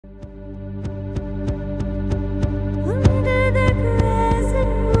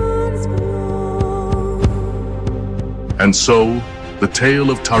And so, the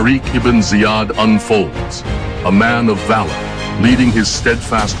tale of Tariq ibn Ziyad unfolds, a man of valor, leading his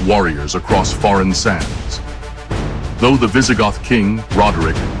steadfast warriors across foreign sands. Though the Visigoth king,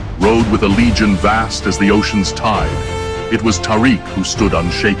 Roderick, rode with a legion vast as the ocean's tide, it was Tariq who stood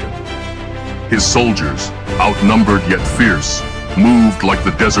unshaken. His soldiers, outnumbered yet fierce, moved like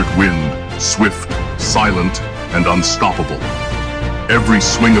the desert wind, swift, silent, and unstoppable. Every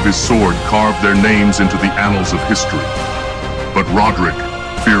swing of his sword carved their names into the annals of history. But Roderick,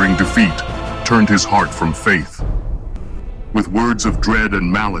 fearing defeat, turned his heart from faith. With words of dread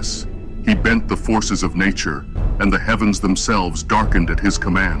and malice, he bent the forces of nature, and the heavens themselves darkened at his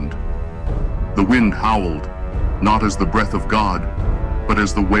command. The wind howled, not as the breath of God, but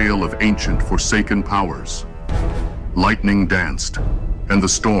as the wail of ancient, forsaken powers. Lightning danced, and the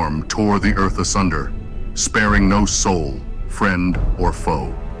storm tore the earth asunder, sparing no soul, friend or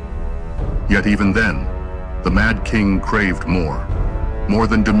foe. Yet even then, the mad king craved more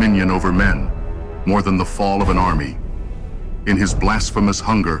than dominion over men, more than the fall of an army. In his blasphemous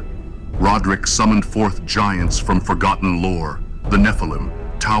hunger, Roderick summoned forth giants from forgotten lore, the Nephilim,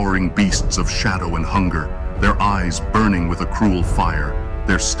 towering beasts of shadow and hunger, their eyes burning with a cruel fire,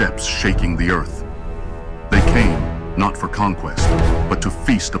 their steps shaking the earth. They came, not for conquest, but to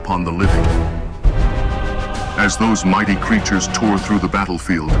feast upon the living. As those mighty creatures tore through the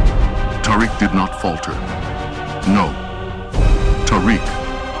battlefield, Tariq did not falter. No. Tariq,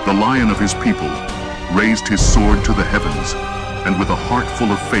 the lion of his people, raised his sword to the heavens, and with a heart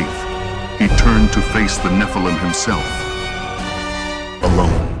full of faith, he turned to face the Nephilim himself,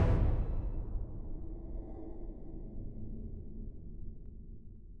 alone.